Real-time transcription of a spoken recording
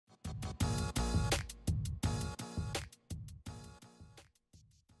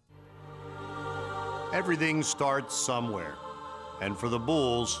Everything starts somewhere. And for the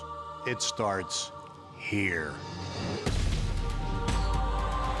Bulls, it starts here.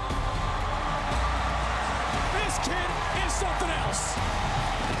 This kid is something else.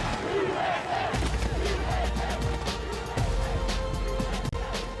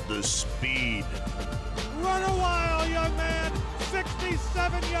 The speed. Run a while, young man.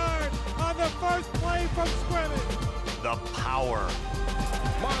 67 yards on the first play from scrimmage. The power.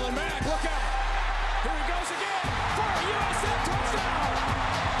 Marlon Mack, look out. Here he goes again for a USF touchdown.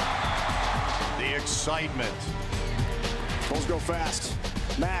 The excitement. Bulls go fast.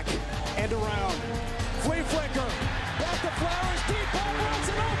 Mack, end around. Flea flicker. Back to Flowers, deep ball runs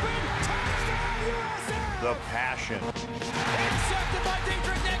it open. Touchdown, USF. The passion. Intercepted by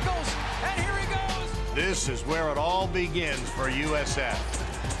Dietrich Nichols, and here he goes. This is where it all begins for USF.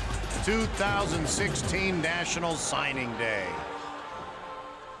 2016 National Signing Day.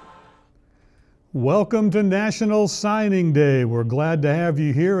 Welcome to National Signing Day. We're glad to have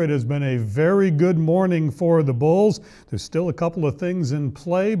you here. It has been a very good morning for the Bulls. There's still a couple of things in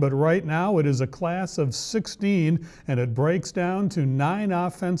play, but right now it is a class of 16, and it breaks down to 9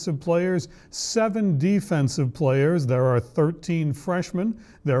 offensive players, 7 defensive players. There are 13 freshmen.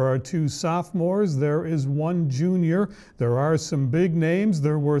 There are 2 sophomores. There is 1 junior. There are some big names.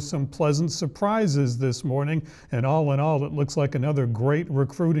 There were some pleasant surprises this morning, and all in all, it looks like another great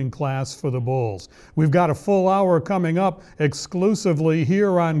recruiting class for the Bulls. We've got a full hour coming up exclusively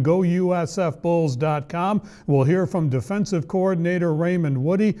here on GoUSFBulls.com. We'll hear from defensive coordinator Raymond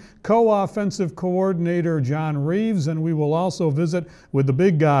Woody, co-offensive coordinator John Reeves, and we will also visit with the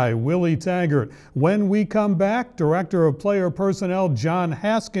big guy, Willie Taggart. When we come back, Director of Player Personnel John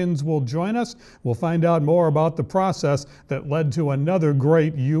Haskins will join us. We'll find out more about the process that led to another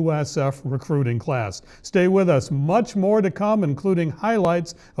great USF recruiting class. Stay with us. Much more to come, including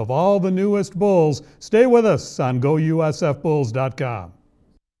highlights of all the newest Bulls. Stay with us on GoUSFBulls.com.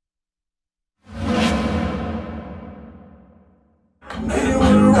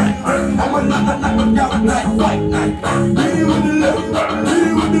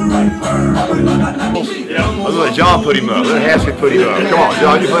 Let's let John put him up. Let Haskins put him up. Come on,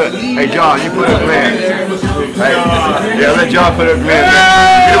 John, you put it. Hey, John, you put up command. Hey, yeah, let John put up command.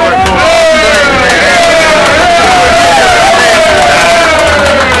 You don't want to pull up.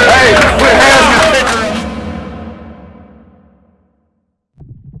 Hey, put Haskins.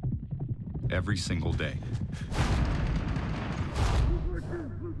 Every single day.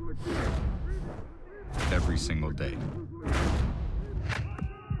 Every single day.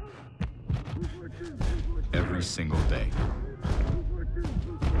 Every single day.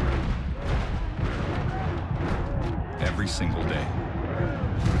 Every single day.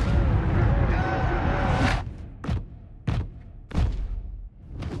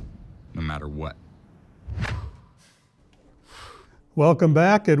 No matter what. Welcome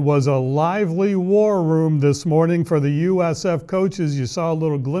back. It was a lively war room this morning for the USF coaches. You saw a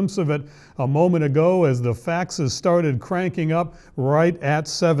little glimpse of it a moment ago as the faxes started cranking up right at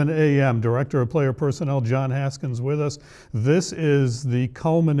 7 a.m. Director of Player Personnel John Haskins with us. This is the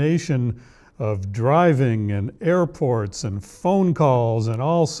culmination of driving and airports and phone calls and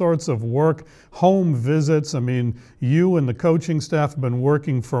all sorts of work, home visits. I mean, you and the coaching staff have been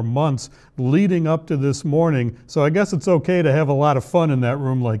working for months leading up to this morning. So I guess it's okay to have a lot of fun in that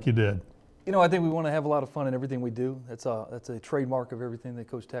room like you did. You know, I think we want to have a lot of fun in everything we do. That's a trademark of everything that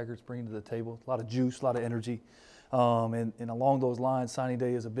Coach Taggart's bringing to the table. A lot of juice, a lot of energy. And along those lines, signing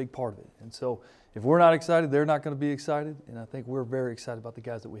day is a big part of it. And so if we're not excited, they're not going to be excited. And I think we're very excited about the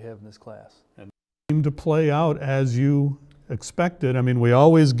guys that we have in this class. And it seemed to play out as you expected. I mean, we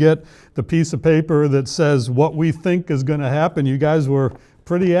always get the piece of paper that says what we think is going to happen. You guys were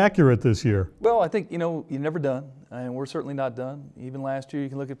pretty accurate this year. Well, I think, you know, you're never done, and we're certainly not done. Even last year, you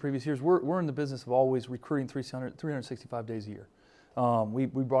can look at previous years. We're in the business of always recruiting 365 days a year. We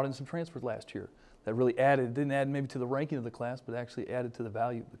brought in some transfers last year that really added, didn't add maybe to the ranking of the class, but actually added to the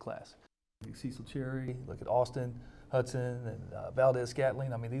value of the class. Cecil Cherry, look at Austin Hudson and Valdez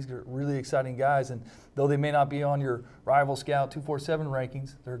Scatling. I mean, these are really exciting guys, and though they may not be on your Rival Scout 247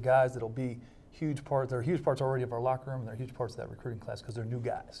 rankings, they're guys that'll be huge parts. They're huge parts already of our locker room, and they're huge parts of that recruiting class because they're new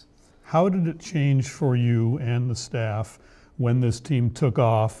guys. How did it change for you and the staff when this team took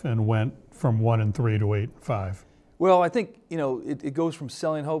off and went from 1-3 to 8-5? Well, I think, you know, it goes from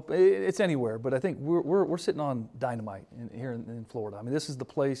selling hope. It's anywhere, but I think we're sitting on dynamite here in Florida. I mean, this is the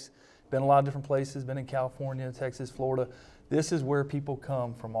place. Been a lot of different places. Been in California, Texas, Florida. This is where people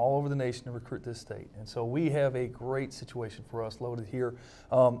come from all over the nation to recruit this state, and so we have a great situation for us loaded here.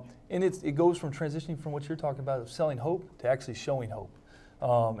 And it goes from transitioning from what you're talking about of selling hope to actually showing hope.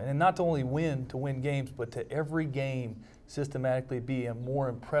 And not to only to win games, but to every game systematically be a more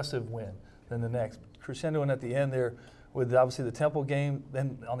impressive win than the next. Crescendoing at the end there with obviously the Temple game,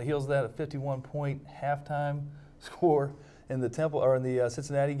 then on the heels of that, a 51-point halftime score in the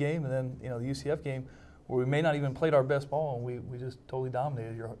Cincinnati game, and then the UCF game, where we may not even played our best ball, and we just totally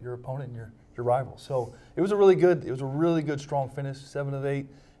dominated your opponent and your rival. So it was a really good strong finish, 7 of 8,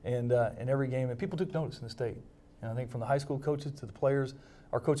 and in every game, and people took notice in the state. And I think from the high school coaches to the players,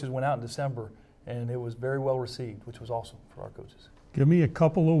 our coaches went out in December, and it was very well received, which was awesome for our coaches. Give me a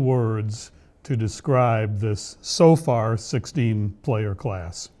couple of words to describe this so far 16-player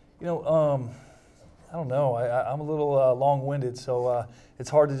class. I don't know. I'm a little long-winded, so it's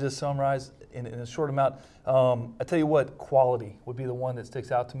hard to just summarize in a short amount. I tell you what, quality would be the one that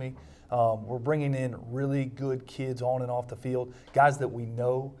sticks out to me. We're bringing in really good kids on and off the field, guys that we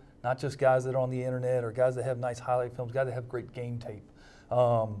know, not just guys that are on the internet or guys that have nice highlight films, guys that have great game tape.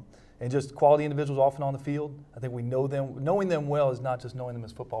 And just quality individuals off and on the field. I think we know them. Knowing them well is not just knowing them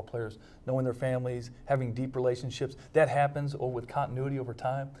as football players, knowing their families, having deep relationships. That happens with continuity over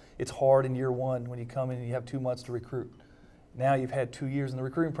time. It's hard in year one when you come in and you have 2 months to recruit. Now you've had 2 years, and the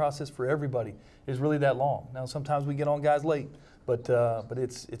recruiting process for everybody is really that long. Now sometimes we get on guys late, but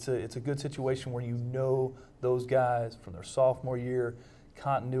it's a good situation where you know those guys from their sophomore year,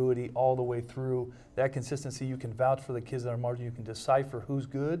 continuity all the way through. That consistency, you can vouch for the kids that are margin. You can decipher who's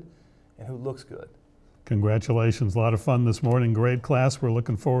good and who looks good. Congratulations. A lot of fun this morning. Great class. We're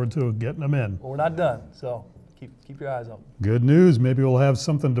looking forward to getting them in. Well, we're not done, so keep your eyes open. Good news. Maybe we'll have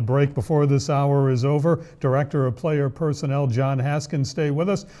something to break before this hour is over. Director of Player Personnel John Haskins, stay with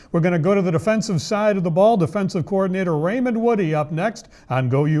us. We're going to go to the defensive side of the ball. Defensive coordinator Raymond Woody up next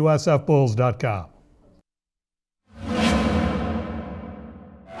on GoUSFBulls.com.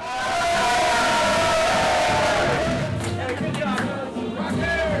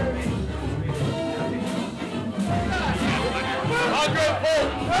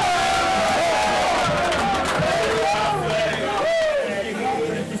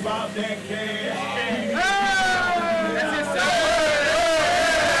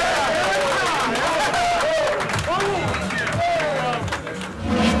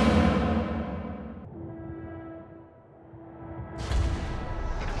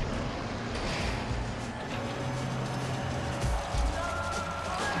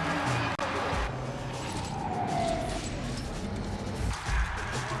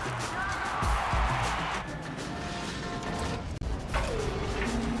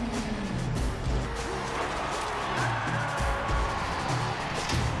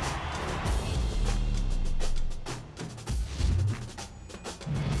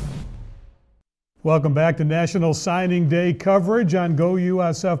 Welcome back to National Signing Day coverage on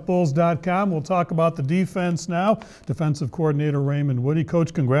GoUSFBulls.com. We'll talk about the defense now. Defensive coordinator Raymond Woody.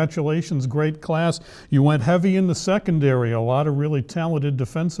 Coach, congratulations, great class. You went heavy in the secondary, a lot of really talented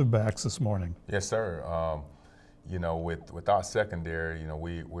defensive backs this morning. Yes, sir. With our secondary,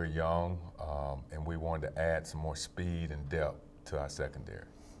 we're young, and we wanted to add some more speed and depth to our secondary.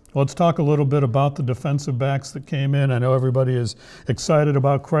 Let's talk a little bit about the defensive backs that came in. I know everybody is excited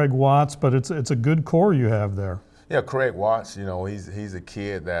about Craig Watts, but it's a good core you have there. Yeah, Craig Watts, he's a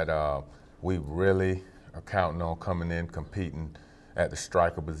kid that we really are counting on coming in, competing at the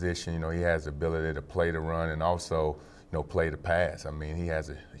striker position. He has the ability to play the run and also, play the pass. I mean, he has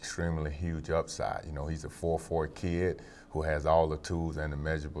an extremely huge upside. He's a 4'4" kid who has all the tools and the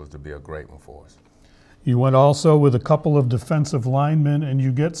measurables to be a great one for us. You went also with a couple of defensive linemen, and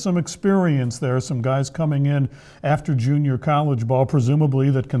you get some experience there, some guys coming in after junior college ball,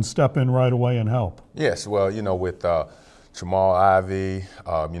 presumably, that can step in right away and help. Yes, well, with Jamal Ivey,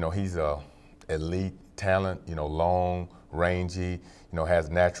 he's a elite talent, long, rangy,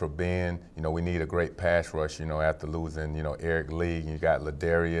 has natural bend. We need a great pass rush, after losing, Eric Lee. You got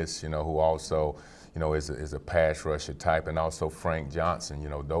Ladarius, who also is a pass rusher type, and also Frank Johnson.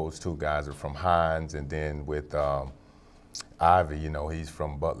 Those two guys are from Hines, and then with Ivy, he's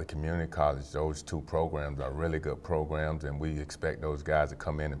from Butler Community College. Those two programs are really good programs, and we expect those guys to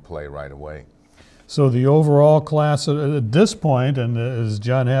come in and play right away. So the overall class at this point, and as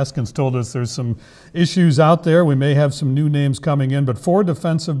John Haskins told us, there's some issues out there. We may have some new names coming in, but 4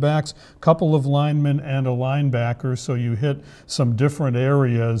 defensive backs, couple of linemen, and a linebacker, so you hit some different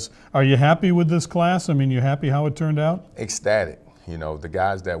areas. Are you happy with this class? I mean, you happy how it turned out? Ecstatic. The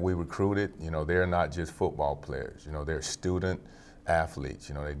guys that we recruited, they're not just football players. They're student athletes.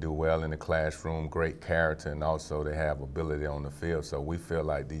 You know, they do well in the classroom, great character, and also they have ability on the field. So we feel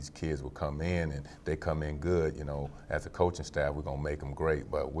like these kids will come in, and they come in good. You know, as a coaching staff, we're gonna make them great.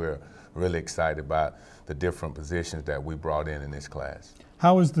 But we're really excited about the different positions that we brought in this class.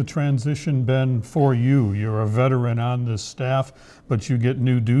 How has the transition been for you? You're a veteran on this staff, but you get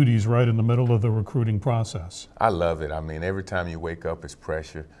new duties right in the middle of the recruiting process. I love it. I mean, every time you wake up, it's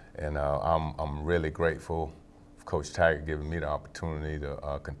pressure, and I'm really grateful for Coach Tiger giving me the opportunity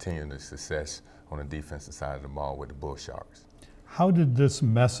to continue the success on the defensive side of the ball with the Bull Sharks. How did this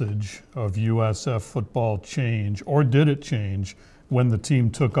message of USF football change, or did it change, when the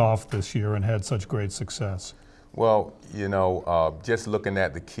team took off this year and had such great success? Well, you know, just looking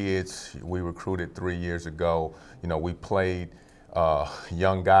at the kids we recruited 3 years ago, you know, we played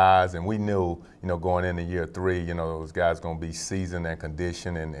young guys, and we knew, you know, going into year 3, you know, those guys going to be seasoned and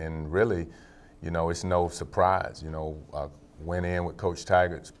conditioned, and really, you know, it's no surprise. You know, went in with Coach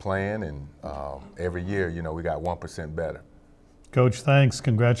Tiger's plan, and every year, you know, we got 1% better. Coach, thanks.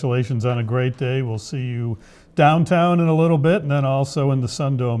 Congratulations on a great day. We'll see you downtown in a little bit, and then also in the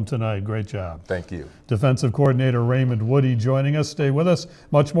Sun Dome tonight. Great job. Thank you. Defensive coordinator Raymond Woody joining us. Stay with us.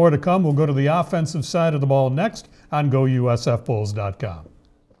 Much more to come. We'll go to the offensive side of the ball next on GoUSFBulls.com.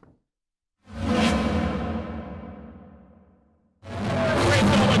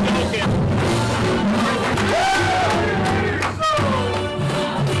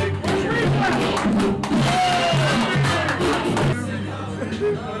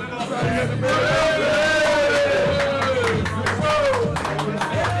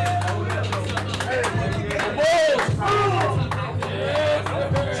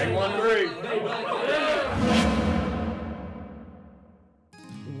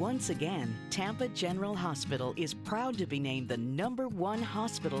 Once again, Tampa General Hospital is proud to be named the #1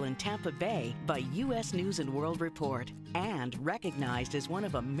 hospital in Tampa Bay by U.S. News & World Report, and recognized as one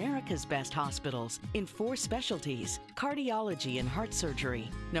of America's best hospitals in 4 specialties: cardiology and heart surgery,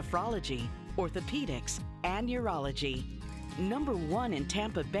 nephrology, orthopedics, and urology. #1 in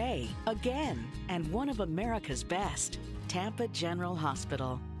Tampa Bay, again, and one of America's best. Tampa General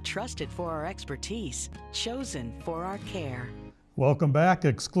Hospital, trusted for our expertise, chosen for our care. Welcome back.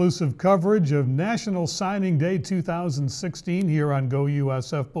 Exclusive coverage of National Signing Day 2016 here on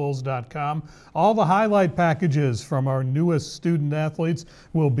GoUSFBulls.com. All the highlight packages from our newest student athletes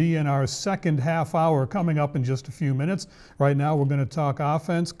will be in our second half hour coming up in just a few minutes. Right now we're going to talk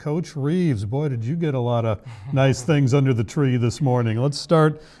offense. Coach Reeves, boy, did you get a lot of nice things under the tree this morning. Let's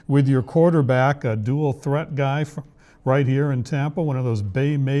start with your quarterback, a dual threat guy from right here in Tampa, one of those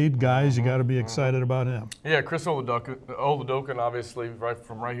Bay-made guys. You got to be excited about him. Yeah, Chris Oladokin, obviously,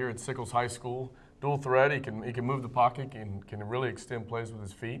 right here at Sickles High School. Dual threat, he can move the pocket, can really extend plays with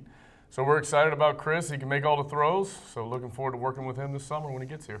his feet. So we're excited about Chris. He can make all the throws, so looking forward to working with him this summer when he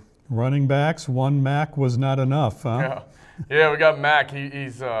gets here. Running backs, one Mac was not enough, huh? Yeah, we got Mac.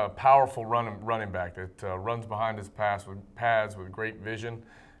 He's a powerful running back that runs behind his pads with great vision.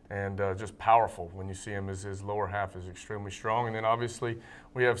 And just powerful when you see him. His lower half is extremely strong. And then obviously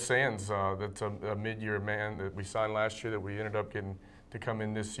we have Sands, that's a mid-year man that we signed last year that we ended up getting to come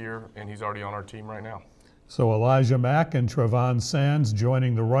in this year, and he's already on our team right now. So Elijah Mack and Trevon Sands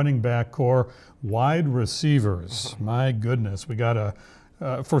joining the running back core. Wide receivers, my goodness, we got a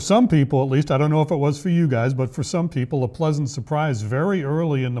for some people, at least, I don't know if it was for you guys, but for some people, a pleasant surprise very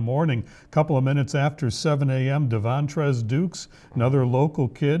early in the morning, a couple of minutes after 7 a.m., Devontrez Dukes, another local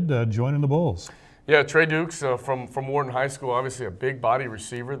kid, joining the Bulls. Yeah, Trey Dukes from Wharton High School, obviously a big body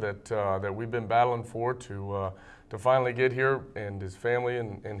receiver that we've been battling for to finally get here, and his family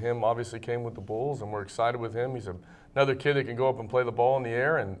and him obviously came with the Bulls, and we're excited with him. He's another kid that can go up and play the ball in the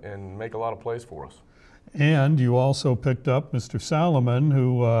air and make a lot of plays for us. And you also picked up Mr. Solomon,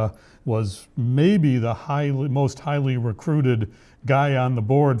 who was maybe the most highly recruited guy on the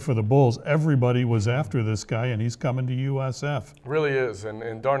board for the Bulls. Everybody was after this guy, and he's coming to USF. Really is,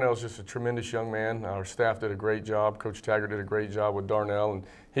 and Darnell's just a tremendous young man. Our staff did a great job. Coach Taggart did a great job with Darnell, and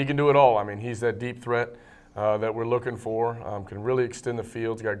he can do it all. I mean, he's that deep threat that we're looking for, can really extend the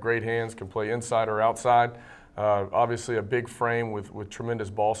field. He's got great hands, can play inside or outside. Obviously a big frame with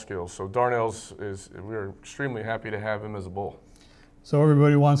tremendous ball skills. So Darnell's we're extremely happy to have him as a Bull. So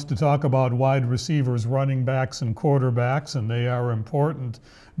everybody wants to talk about wide receivers, running backs, and quarterbacks, and they are important.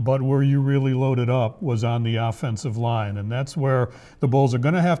 But where you really loaded up was on the offensive line, and that's where the Bulls are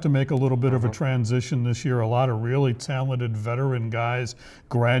going to have to make a little bit of a transition this year. A lot of really talented veteran guys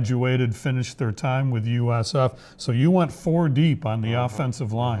graduated, finished their time with USF. So you went 4 deep on the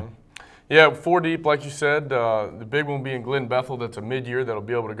offensive line. Yeah, 4 deep, like you said. The big one being Glenn Bethel, that's a mid-year that'll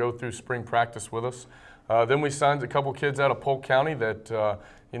be able to go through spring practice with us. Then we signed a couple kids out of Polk County that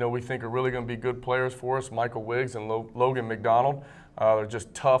we think are really going to be good players for us. Michael Wiggs and Logan McDonald. They're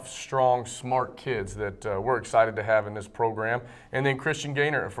just tough, strong, smart kids that we're excited to have in this program. And then Christian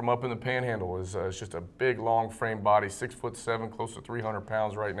Gaynor from up in the Panhandle is just a big, long frame body, 6'7", close to 300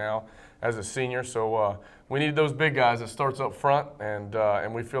 pounds right now as a senior. So we need those big guys that starts up front,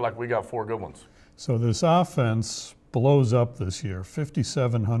 and we feel like we got 4 good ones. So this offense blows up this year,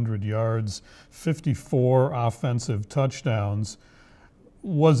 5,700 yards, 54 offensive touchdowns.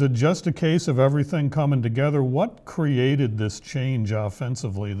 Was it just a case of everything coming together? What created this change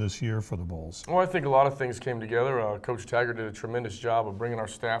offensively this year for the Bulls? Well, I think a lot of things came together. Coach Taggart did a tremendous job of bringing our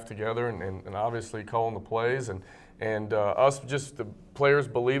staff together and obviously calling the plays, and us, just the players,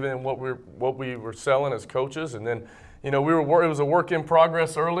 believing in what we were selling as coaches. And then, it was a work in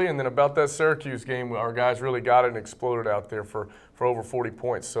progress early, and then about that Syracuse game, our guys really got it and exploded out there for over 40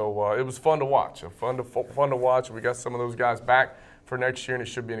 points. So it was fun to watch. Fun to watch. We got some of those guys back for next year, and it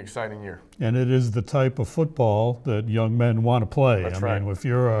should be an exciting year. And it is the type of football that young men want to play. That's I mean, if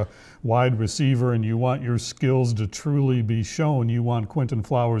you're a wide receiver and you want your skills to truly be shown, you want Quinton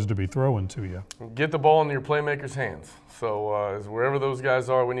Flowers to be throwing to you. Get the ball in your playmakers' hands. So wherever those guys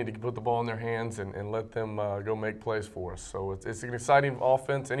are, we need to put the ball in their hands and let them go make plays for us. So it's an exciting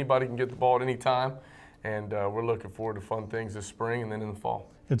offense. Anybody can get the ball at any time, and we're looking forward to fun things this spring and then in the fall.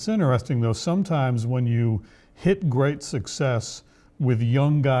 It's interesting, though, sometimes when you hit great success with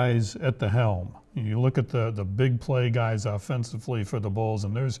young guys at the helm. You look at the big play guys offensively for the Bulls,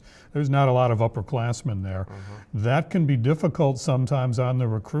 and there's not a lot of upperclassmen there. Mm-hmm. That can be difficult sometimes on the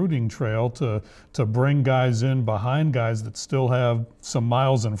recruiting trail to bring guys in behind guys that still have some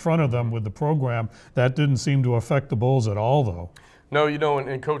miles in front of them with the program. That didn't seem to affect the Bulls at all, though. No,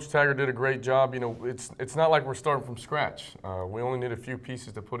 and Coach Taggart did a great job. It's not like we're starting from scratch. We only need a few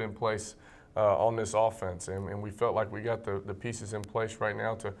pieces to put in place on this offense, and we felt like we got the pieces in place right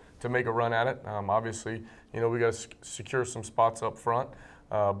now to make a run at it. Obviously, we got to secure some spots up front,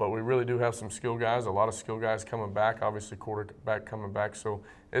 but we really do have some skill guys, a lot of skill guys coming back, obviously quarterback coming back, so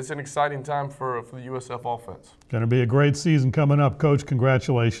it's an exciting time for the USF offense. Going to be a great season coming up. Coach,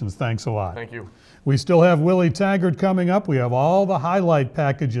 congratulations. Thanks a lot. Thank you. We still have Willie Taggart coming up. We have all the highlight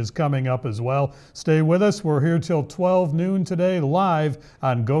packages coming up as well. Stay with us. We're here till 12 noon today, live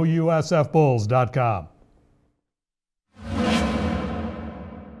on GoUSFBulls.com.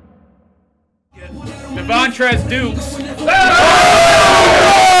 Devontrez Dukes.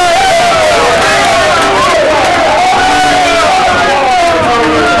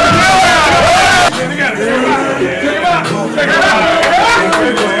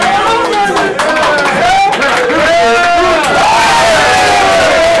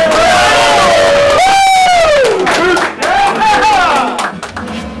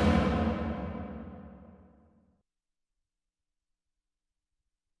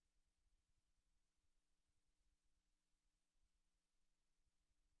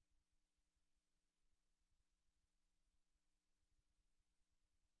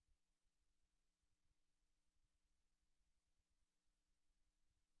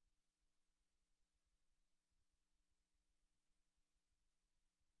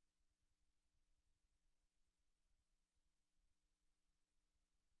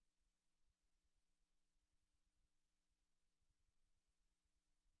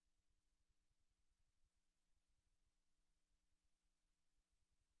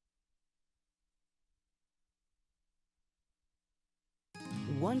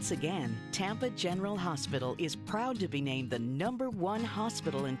 Once again, Tampa General Hospital is proud to be named the #1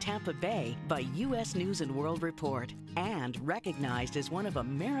 hospital in Tampa Bay by U.S. News & World Report and recognized as one of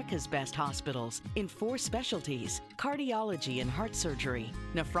America's best hospitals in 4 specialties: cardiology and heart surgery,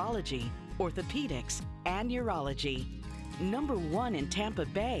 nephrology, orthopedics, and urology. #1 in Tampa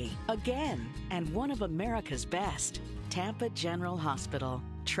Bay, again, and one of America's best. Tampa General Hospital,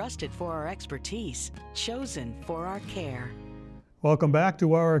 trusted for our expertise, chosen for our care. Welcome back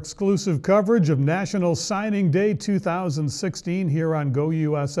to our exclusive coverage of National Signing Day 2016 here on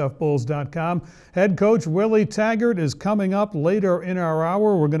GoUSFBulls.com. Head coach Willie Taggart is coming up later in our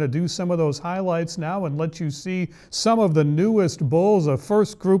hour. We're going to do some of those highlights now and let you see some of the newest Bulls. A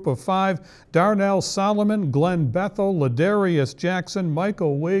first group of 5, Darnell Solomon, Glenn Bethel, Ladarius Jackson,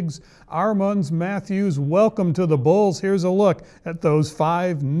 Michael Wiggs, Armons Matthews. Welcome to the Bulls. Here's a look at those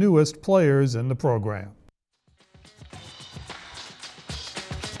 5 newest players in the program.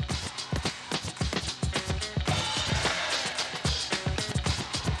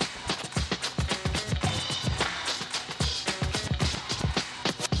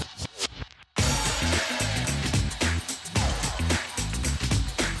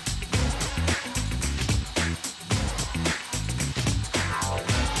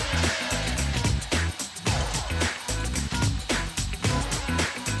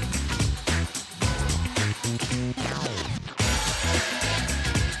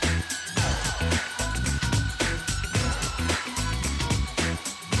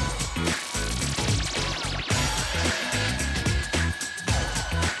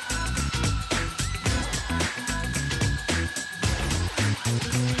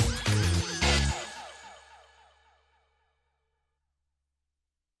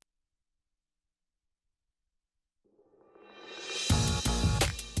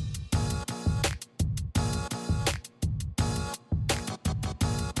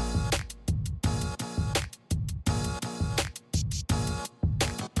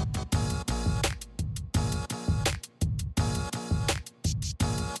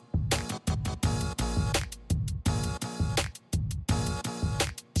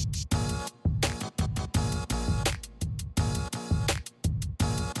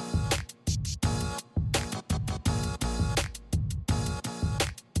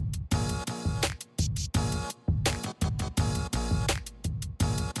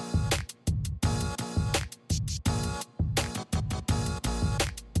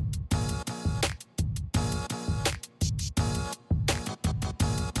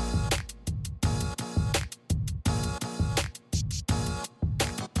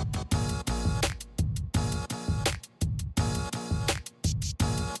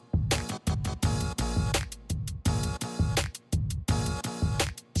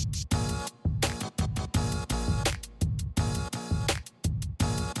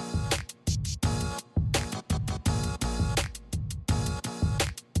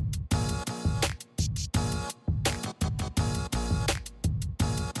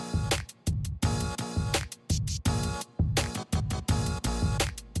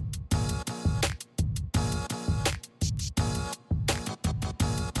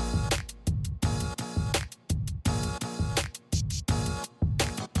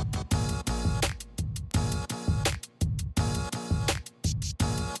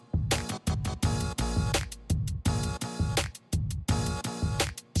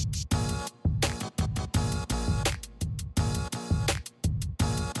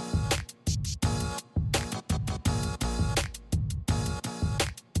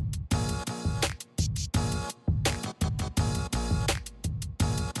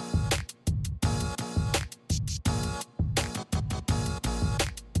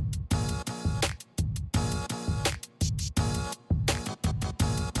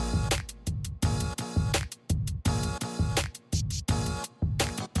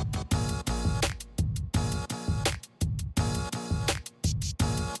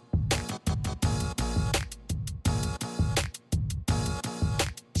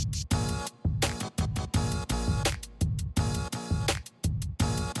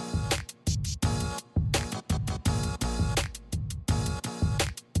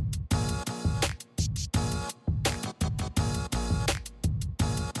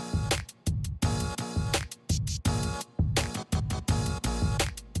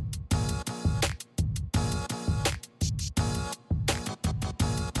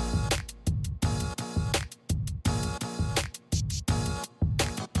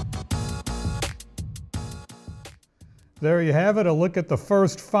 There you have it, a look at the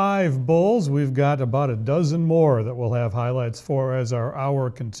first 5 Bulls. We've got about a dozen more that we'll have highlights for as our hour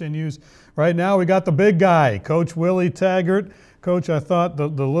continues. Right now we got the big guy, Coach Willie Taggart. Coach, I thought the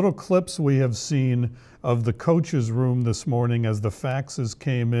little clips we have seen of the coach's room this morning as the faxes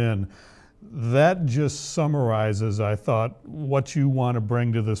came in, that just summarizes, I thought, what you want to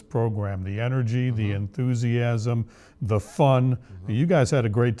bring to this program. The energy, the enthusiasm, the fun. You guys had a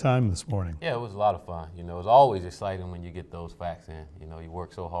great time this morning. Yeah, it was a lot of fun. You know, it's always exciting when you get those facts in. You know, you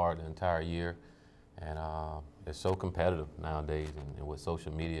work so hard the entire year, and it's so competitive nowadays. And with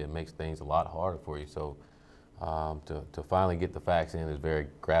social media, it makes things a lot harder for you. So to finally get the facts in is very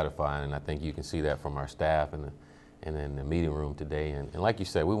gratifying, and I think you can see that from our staff and in the meeting room today. And like you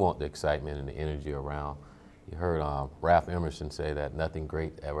said, we want the excitement and the energy around. You heard Ralph Emerson say that nothing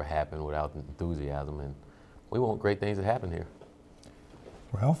great ever happened without enthusiasm, and we want great things to happen here.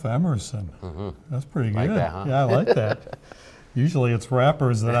 Ralph Emerson. That's pretty good. Like that, huh? Yeah, I like that. Usually it's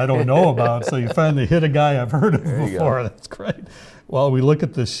rappers that I don't know about, so you finally hit a guy I've heard of before. That's great. Well, we look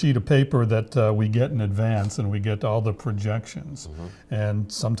at this sheet of paper that we get in advance, and we get all the projections.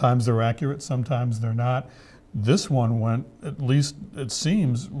 And sometimes they're accurate, sometimes they're not. This one went, at least it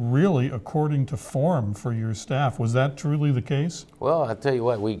seems, really according to form for your staff. Was that truly the case? Well, I tell you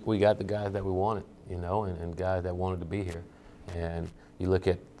what, we got the guys that we wanted, you know, and guys that wanted to be here. And you look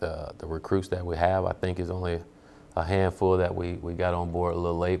at the recruits that we have, I think it's only a handful that we got on board a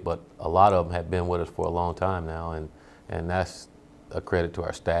little late, but a lot of them have been with us for a long time now, and that's a credit to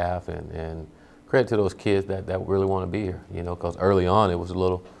our staff and credit to those kids that really want to be here, you know, because early on it was a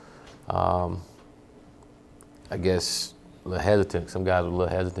little, I guess, a little hesitant. Some guys were a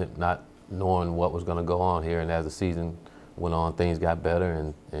little hesitant, not knowing what was going to go on here, and as the season went on, things got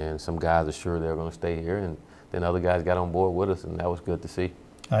better, and some guys are sure they're going to stay here, and then other guys got on board with us, and that was good to see.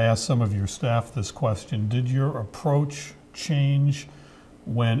 I asked some of your staff this question. Did your approach change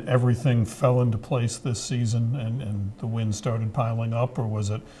when everything fell into place this season and the wins started piling up, or was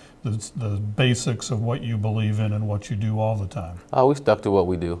it the basics of what you believe in and what you do all the time? We stuck to what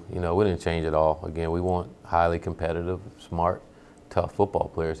we do. You know, we didn't change at all. Again, we want highly competitive, smart, tough football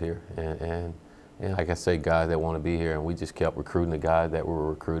players here, and like I say, guys that want to be here, and we just kept recruiting the guys that we were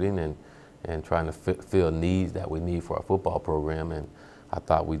recruiting and trying to fill needs that we need for our football program, and I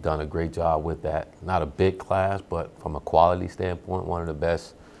thought we've done a great job with that. Not a big class, but from a quality standpoint, one of the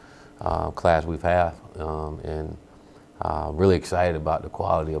best class we've had, and really excited about the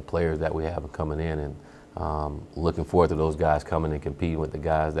quality of players that we have coming in, and looking forward to those guys coming and competing with the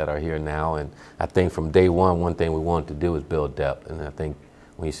guys that are here now. And I think from day one thing we wanted to do is build depth, and I think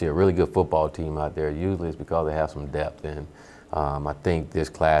when you see a really good football team out there, usually it's because they have some depth, and I think this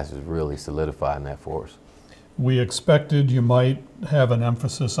class is really solidifying that for us. We expected you might have an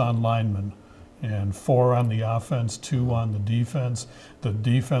emphasis on linemen, and 4 on the offense, 2 on the defense. The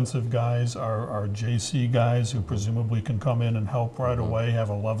defensive guys are JC guys who presumably can come in and help right away, have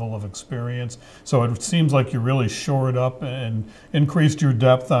a level of experience. So it seems like you really shored up and increased your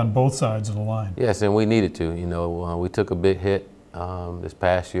depth on both sides of the line. Yes, and we needed to. You know, we took a big hit this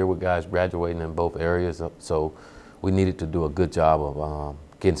past year with guys graduating in both areas, so we needed to do a good job of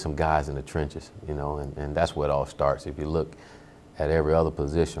getting some guys in the trenches, you know, and that's where it all starts. If you look at every other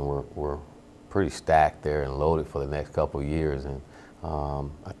position, we're pretty stacked there and loaded for the next couple of years, and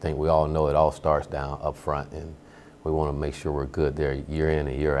I think we all know it all starts down up front, and we want to make sure we're good there year in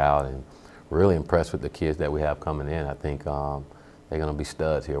and year out, and we're really impressed with the kids that we have coming in. I think they're going to be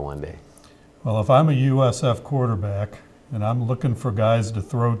studs here one day. Well, if I'm a USF quarterback and I'm looking for guys to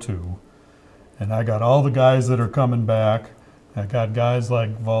throw to, and I got all the guys that are coming back, I got guys like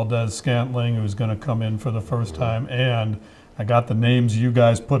Valdez Scantling, who's going to come in for the first time, and I got the names you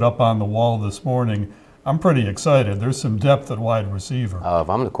guys put up on the wall this morning. I'm pretty excited. There's some depth at wide receiver. If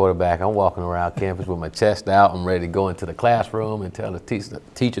I'm the quarterback, I'm walking around campus with my chest out. I'm ready to go into the classroom and tell the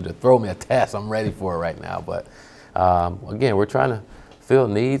teacher to throw me a test. I'm ready for it right now. But again, we're trying to fill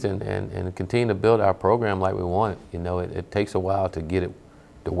needs and continue to build our program like we want it. You know, it takes a while to get it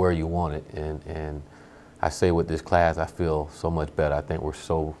to where you want it, and I say with this class, I feel so much better. I think we're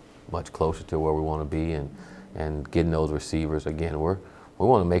so much closer to where we want to be, and getting those receivers. Again, we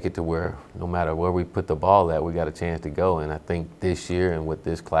want to make it to where no matter where we put the ball at, we got a chance to go. And I think this year and with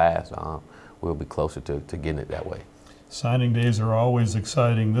this class, we'll be closer to getting it that way. Signing days are always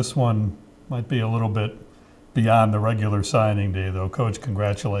exciting. This one might be a little bit beyond the regular signing day, though. Coach,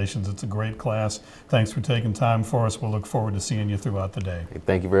 congratulations. It's a great class. Thanks for taking time for us. We'll look forward to seeing you throughout the day.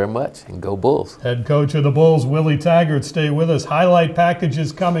 Thank you very much, and go Bulls. Head coach of the Bulls, Willie Taggart, stay with us. Highlight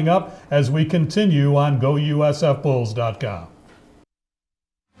packages coming up as we continue on GoUSFBulls.com.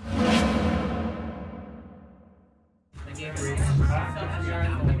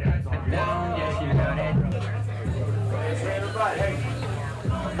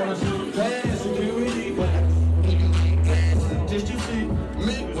 The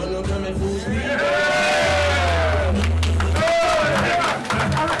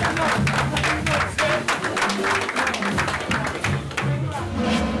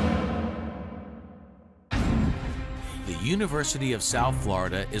University of South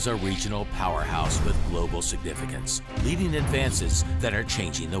Florida is a regional powerhouse with global significance, leading advances that are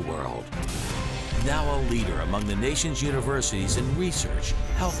changing the world. Now a leader among the nation's universities in research,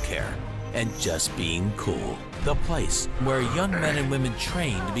 healthcare, and just being cool. The place where young men and women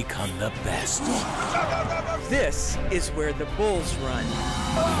train to become the best. This is where the Bulls run.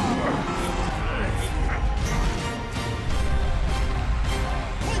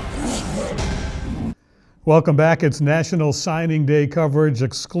 Welcome back. It's National Signing Day coverage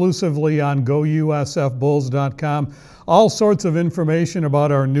exclusively on GoUSFBulls.com. All sorts of information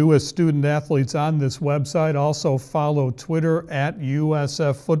about our newest student athletes on this website. Also follow Twitter at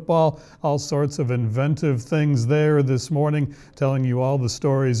USF Football. All sorts of inventive things there this morning, telling you all the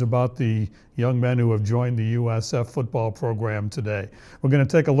stories about the young men who have joined the USF football program today. We're going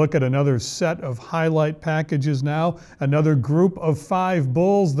to take a look at another set of highlight packages now. Another group of 5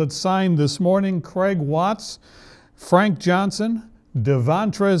 Bulls that signed this morning: Craig Watts, Frank Johnson,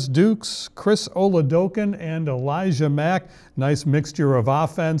 Devontrez Dukes, Chris Oladokin, and Elijah Mack. Nice mixture of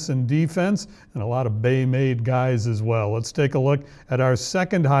offense and defense, and a lot of Bay-made guys as well. Let's take a look at our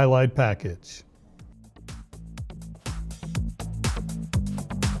second highlight package.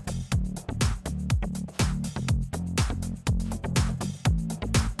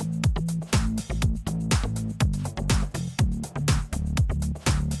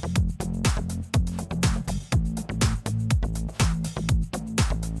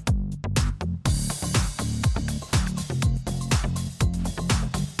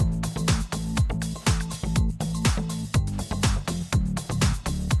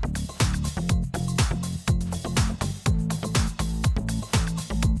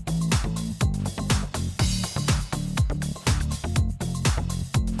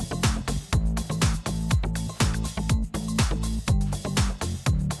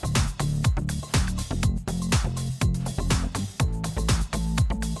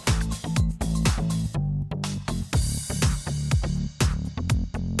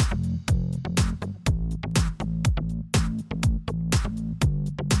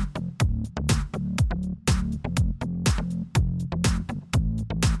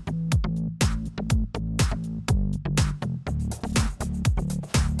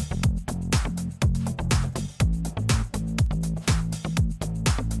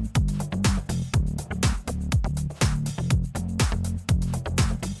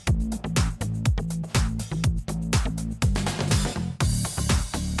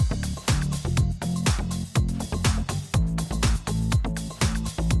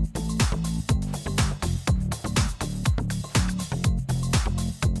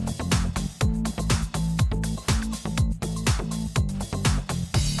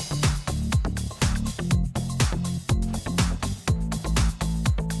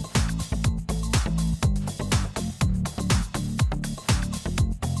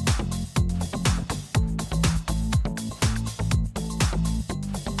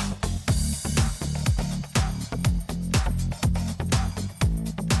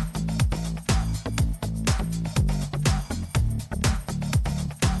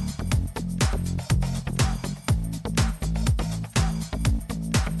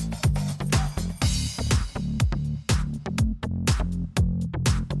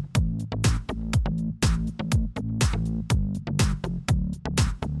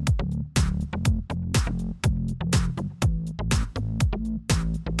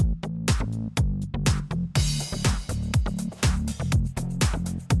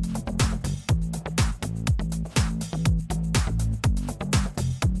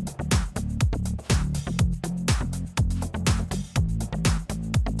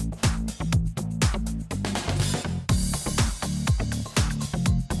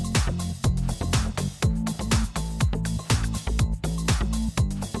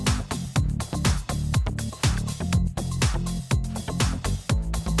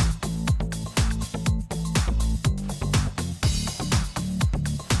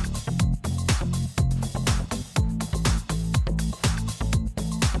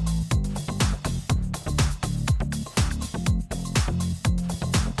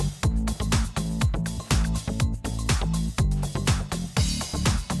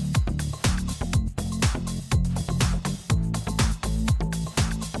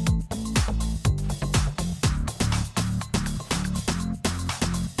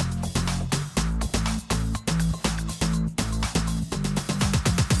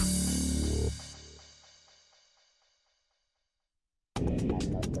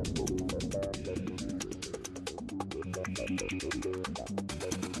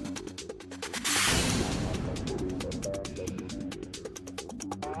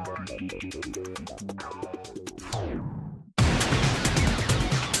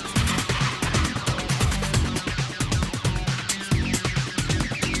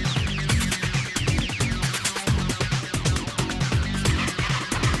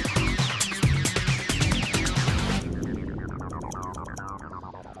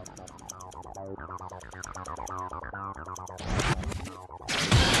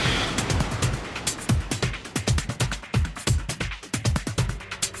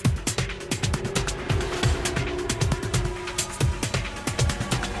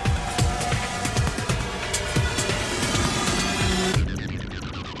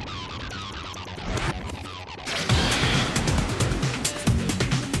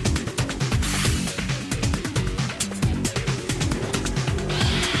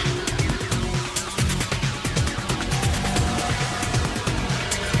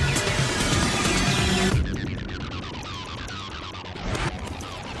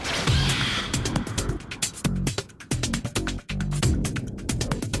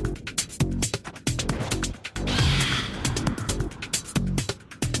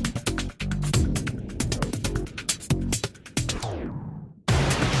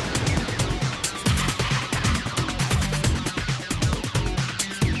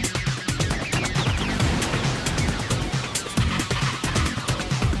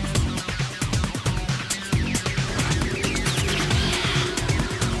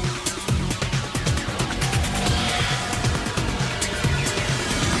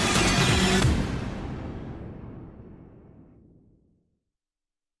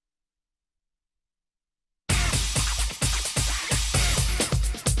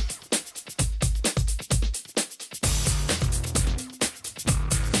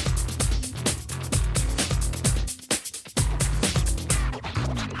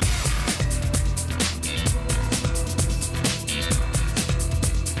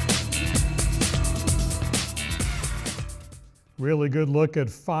 Really good look at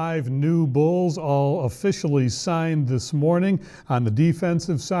 5 new Bulls, all officially signed this morning. On the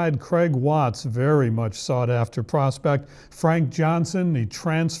defensive side, Craig Watts, very much sought after prospect. Frank Johnson, the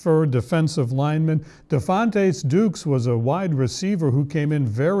transfer defensive lineman. Defontace Dukes was a wide receiver who came in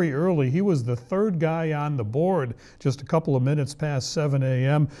very early. He was the 3rd guy on the board, just a couple of minutes past 7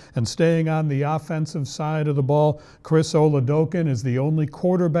 a.m. And staying on the offensive side of the ball, Chris Oladokin is the only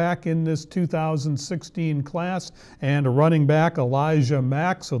quarterback in this 2016 class, and a running back, Elijah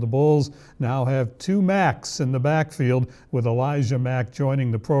Mack. So the Bulls now have 2 Macks in the backfield, with Elijah Mack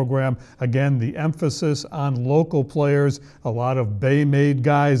joining the program. Again, the emphasis on local players, a lot of Bay-made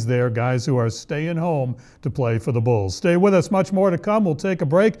guys there, guys who are staying home to play for the Bulls. Stay with us, much more to come. We'll take a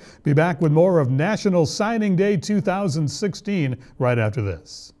break, be back with more of National Signing Day 2016 right after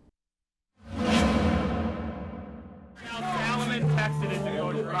this.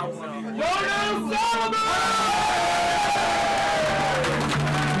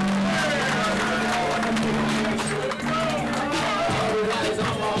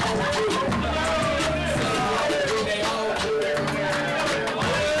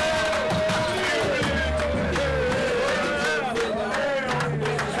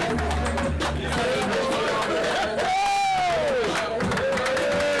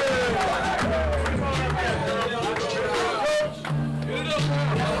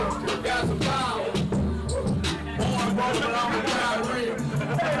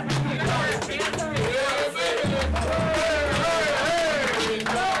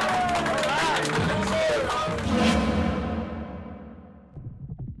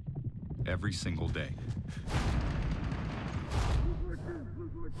 Every single day.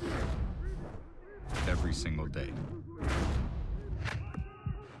 Every single day.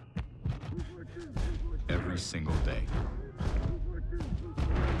 Every single day.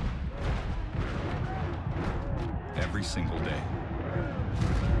 Every single day.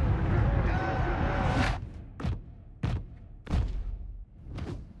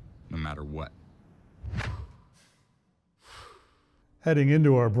 No matter what. Heading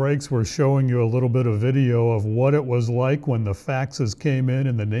into our breaks, we're showing you a little bit of video of what it was like when the faxes came in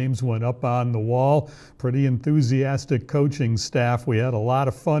and the names went up on the wall. Pretty enthusiastic coaching staff. We had a lot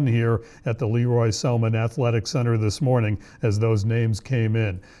of fun here at the Leroy Selman Athletic Center this morning as those names came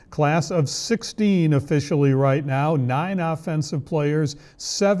in. Class of 16 officially right now, 9 offensive players,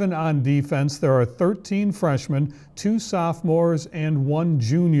 7 on defense. There are 13 freshmen, 2 sophomores, and 1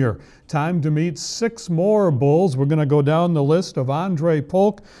 junior. Time to meet 6 more Bulls. We're going to go down the list of Andre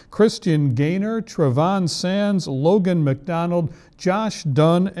Polk, Christian Gaynor, Trevon Sands, Logan McDonald, Josh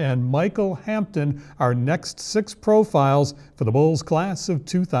Dunn, and Michael Hampton, our next 6 profiles for the Bulls class of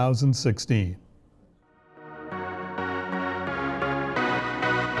 2016.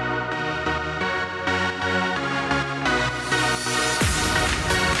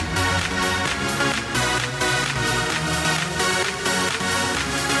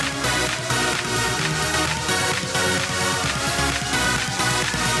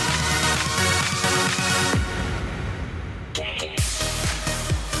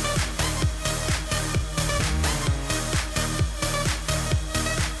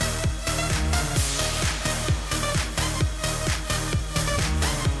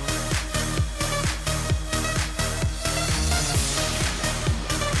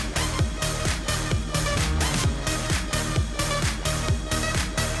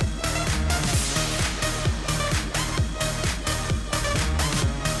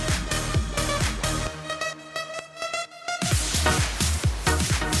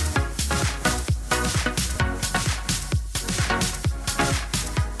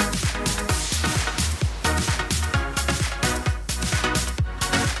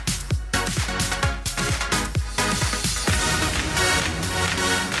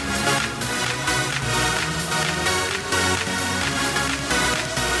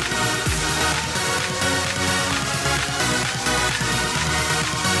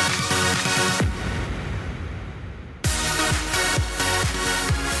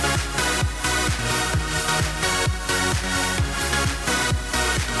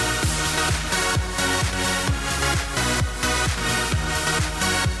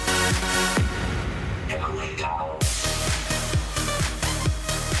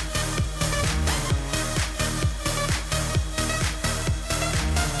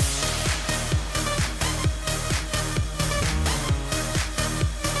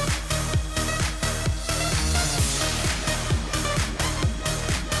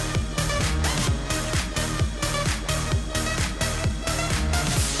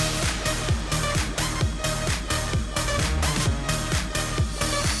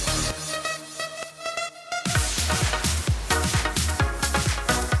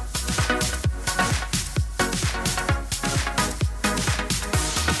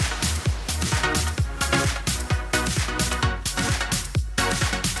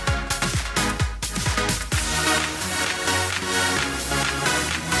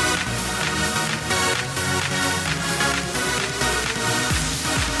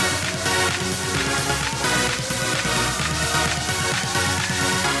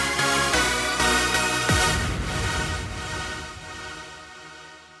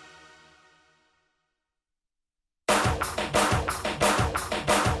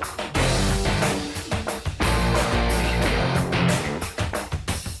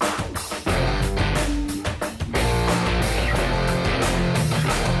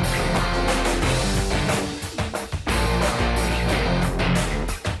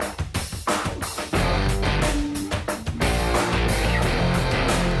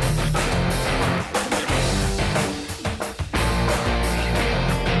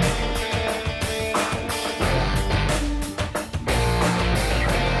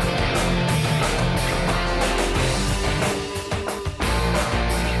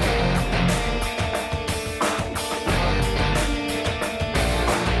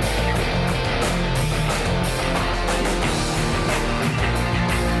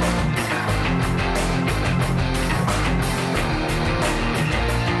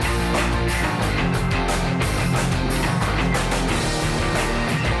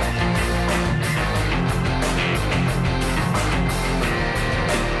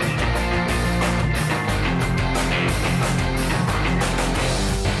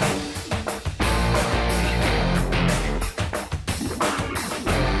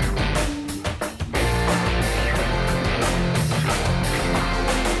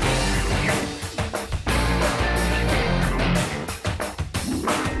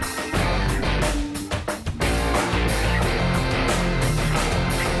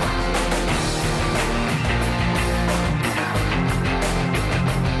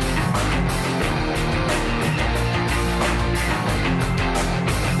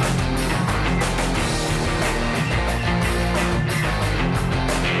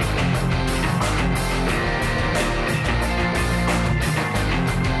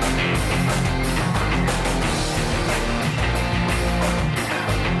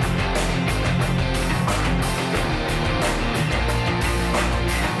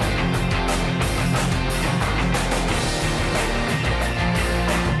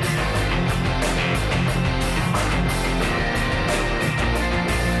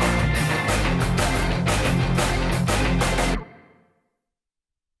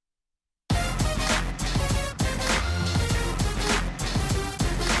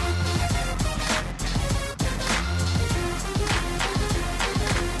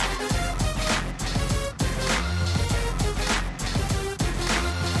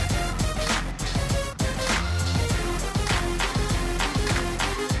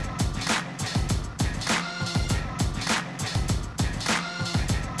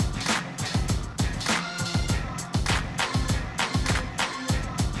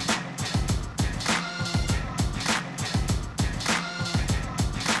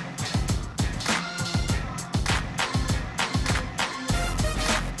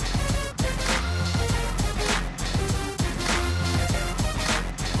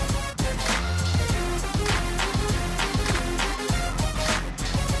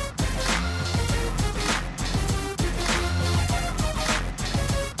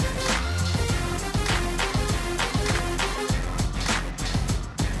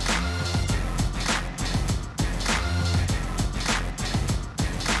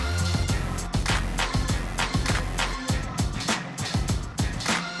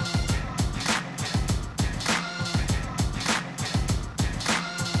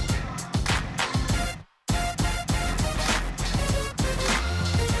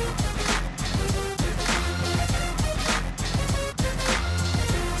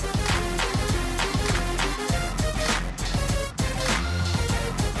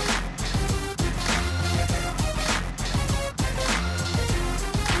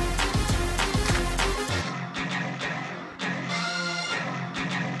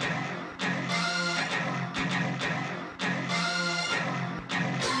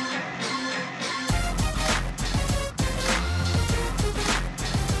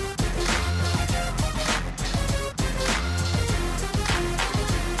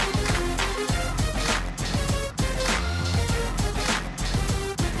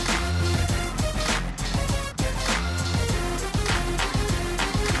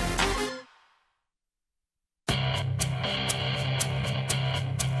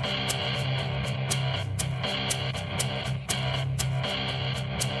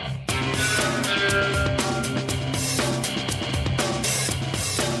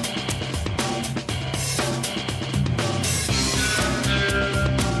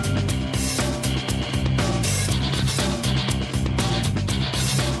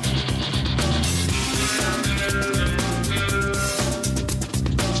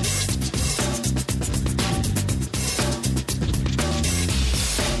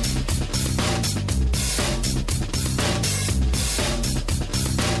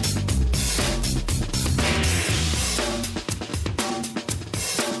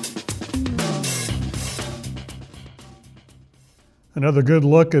 Another good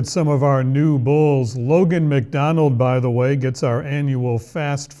look at some of our new Bulls. Logan McDonald, by the way, gets our annual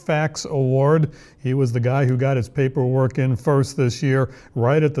Fast Facts Award. He was the guy who got his paperwork in first this year,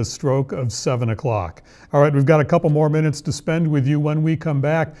 right at the stroke of 7 o'clock. All right, we've got a couple more minutes to spend with you. When we come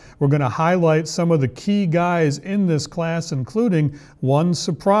back, we're going to highlight some of the key guys in this class, including one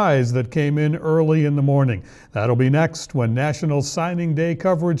surprise that came in early in the morning. That'll be next when National Signing Day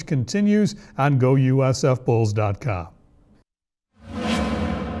coverage continues on GoUSFBulls.com.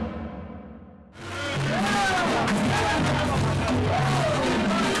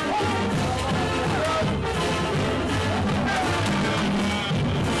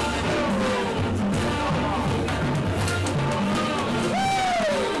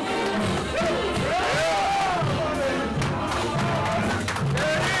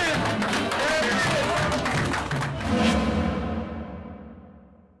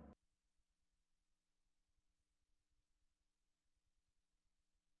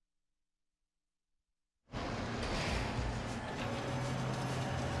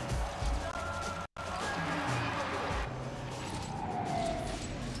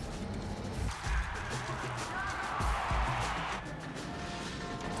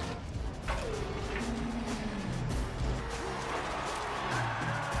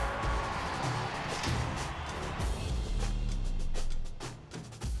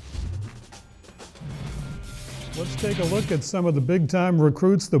 Let's take a look at some of the big-time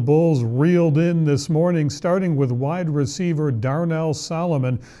recruits the Bulls reeled in this morning, starting with wide receiver Darnell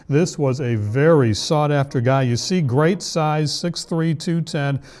Solomon. This was a very sought-after guy. You see, great size, 6'3",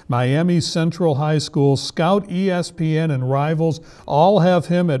 210, Miami Central High School. Scout, ESPN, and Rivals all have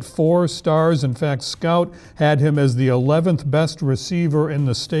him at 4 stars. In fact, Scout had him as the 11th best receiver in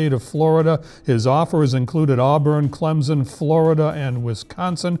the state of Florida. His offers included Auburn, Clemson, Florida, and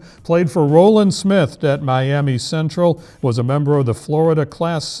Wisconsin. Played for Roland Smith at Miami Central, was a member of the Florida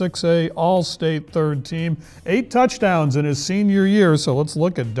Class 6A All-State third team. 8 touchdowns in his senior year, so let's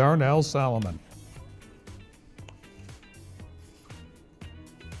look at Darnell Solomon.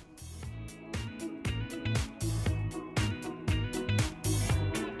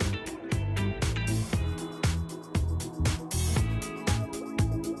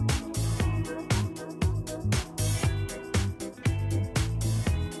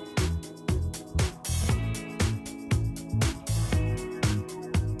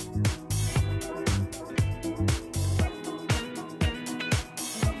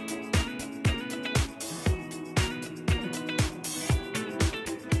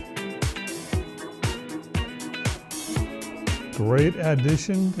 Great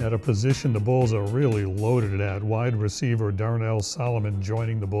addition at a position the Bulls are really loaded at. Wide receiver Darnell Solomon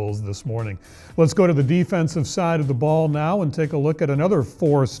joining the Bulls this morning. Let's go to the defensive side of the ball now and take a look at another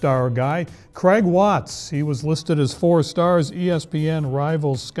 4-star guy, Craig Watts. He was listed as 4 stars. ESPN,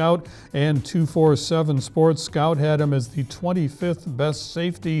 Rivals, Scout, and 247 Sports. Scout had him as the 25th best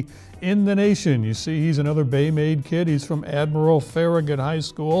safety in the nation. You see, he's another Bay-Made kid. He's from Admiral Farragut High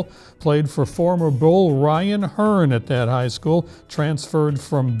School, played for former Bull Ryan Hearn at that high school, transferred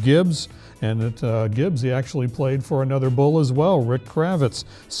from Gibbs, and at Gibbs he actually played for another Bull as well, Rick Kravitz.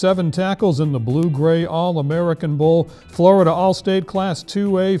 7 tackles in the Blue-Gray All-American Bowl, Florida All-State Class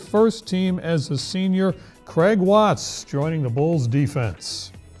 2A, first team as a senior. Craig Watts joining the Bulls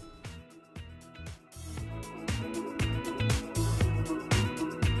defense.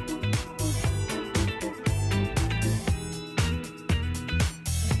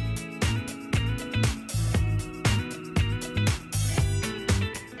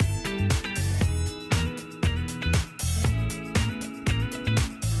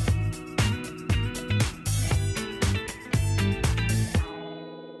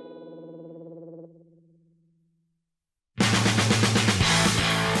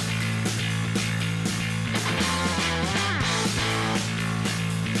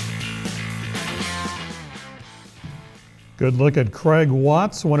 Good look at Craig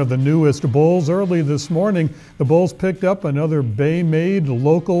Watts, one of the newest Bulls. Early this morning, the Bulls picked up another Bay-Made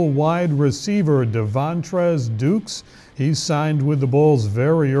local wide receiver, Devontrez Dukes. He signed with the Bulls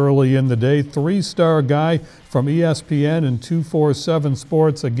very early in the day. 3-star guy from ESPN and 247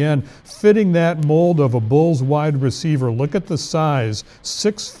 Sports. Again, fitting that mold of a Bulls wide receiver. Look at the size,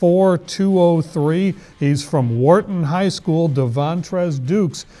 6'4", 203. He's from Wharton High School. Devontrez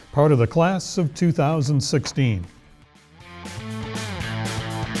Dukes, part of the class of 2016.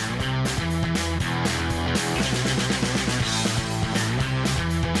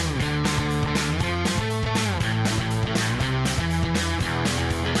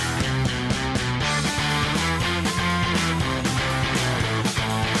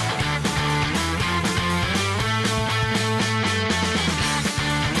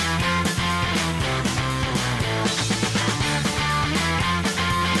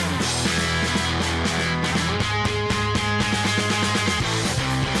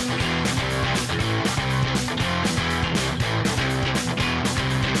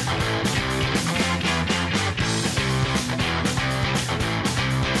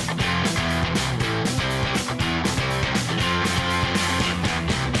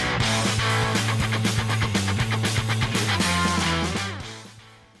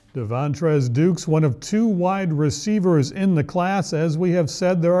 Devontrez Dukes, one of 2 wide receivers in the class. As we have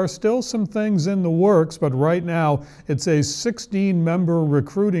said, there are still some things in the works, but right now it's a 16-member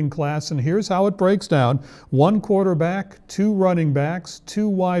recruiting class, and here's how it breaks down. 1 quarterback, 2 running backs, 2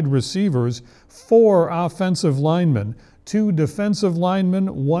 wide receivers, 4 offensive linemen, 2 defensive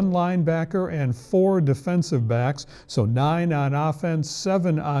linemen, 1 linebacker, and 4 defensive backs. So 9 on offense,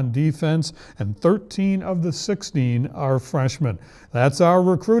 7 on defense, and 13 of the 16 are freshmen. That's our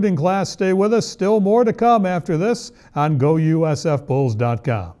recruiting class. Stay with us. Still more to come after this on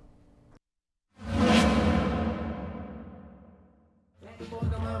GoUSFBulls.com.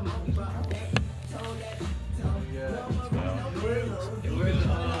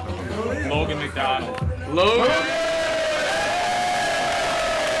 Logan McDonald. Logan!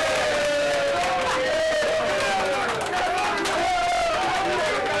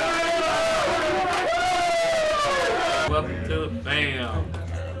 Welcome to the BAM.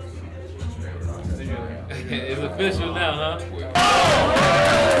 It's official now,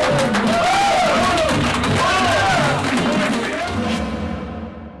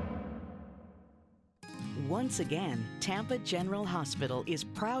 Once again, Tampa General Hospital is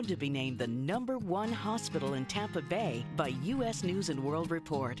proud to be named the #1 hospital in Tampa Bay by U.S. News and World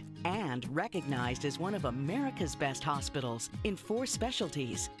Report and recognized as one of America's best hospitals in 4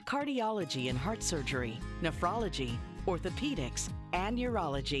 specialties: cardiology and heart surgery, nephrology, orthopedics, and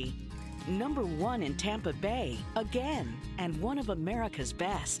urology. #1 in Tampa Bay, again, and one of America's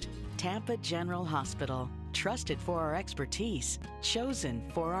best. Tampa General Hospital, trusted for our expertise, chosen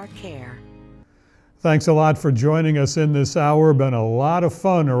for our care. Thanks a lot for joining us in this hour. Been a lot of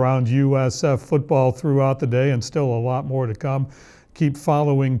fun around USF football throughout the day, and still a lot more to come. Keep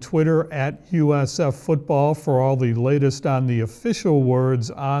following Twitter at USF Football for all the latest on the official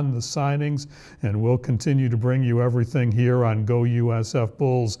words on the signings, and we'll continue to bring you everything here on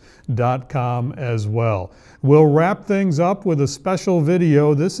GoUSFBulls.com as well. We'll wrap things up with a special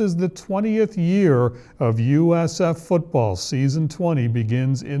video. This is the 20th year of USF football. Season 20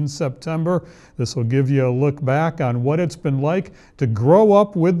 begins in September. This will give you a look back on what it's been like to grow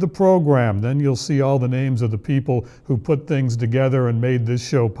up with the program. Then you'll see all the names of the people who put things together and made this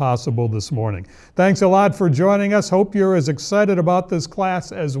show possible this morning. Thanks a lot for joining us. Hope you're as excited about this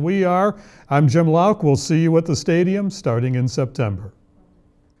class as we are. I'm Jim Lauk. We'll see you at the stadium starting in September.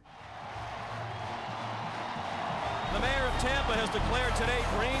 The mayor of Tampa has declared today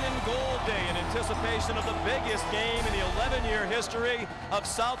Green and Gold Day in anticipation of the biggest game in the 11-year history of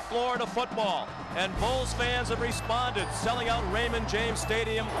South Florida football. And Bulls fans have responded, selling out Raymond James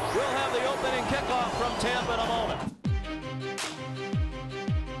Stadium. We'll have the opening kickoff from Tampa in a moment.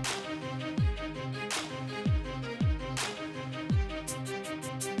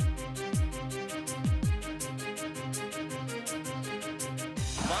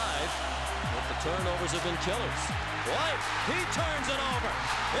 Turnovers have been killers. White, he turns it over.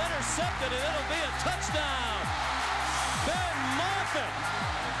 Intercepted, and it'll be a touchdown. Ben Moffitt.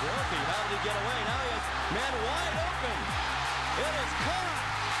 Wilkie, how did he get away? Now he has man wide open. It is caught.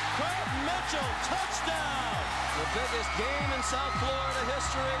 Craig Mitchell, touchdown. The biggest game in South Florida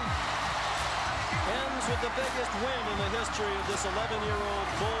history ends with the biggest win in the history of this 11-year-old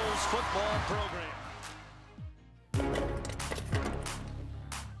Bulls football program.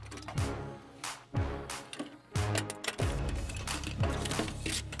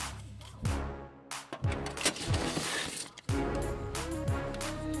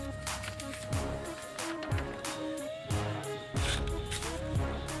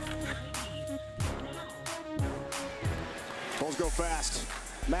 Bulls go fast.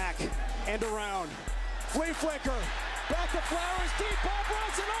 Mack, end around. Flea flicker. Back to Flowers. Deep ball.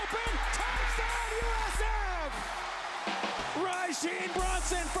 Brunson open. Touchdown USF! Rasheed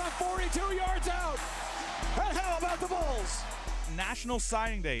Brunson from 42 yards out. And how about the Bulls? National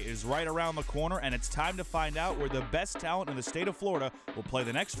Signing Day is right around the corner, and it's time to find out where the best talent in the state of Florida will play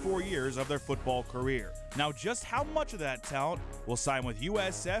the next 4 years of their football career. Now, just how much of that talent will sign with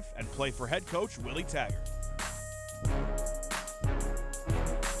USF and play for head coach Willie Taggart?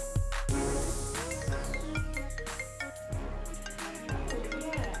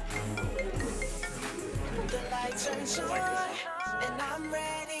 And I'm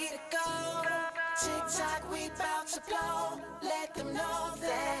ready to go. Tick-tock, we bout to blow. Let them know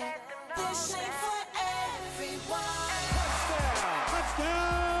that this ain't for everyone.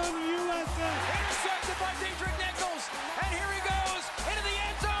 Touchdown, USF! Intercepted by Diedrich Nichols, and here he goes into the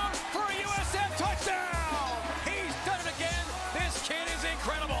end zone for a USF touchdown. He's done it again. This kid is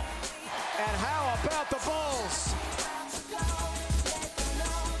incredible. And how about the Bulls?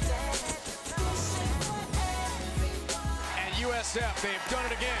 USF. They've done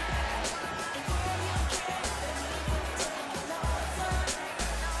it again.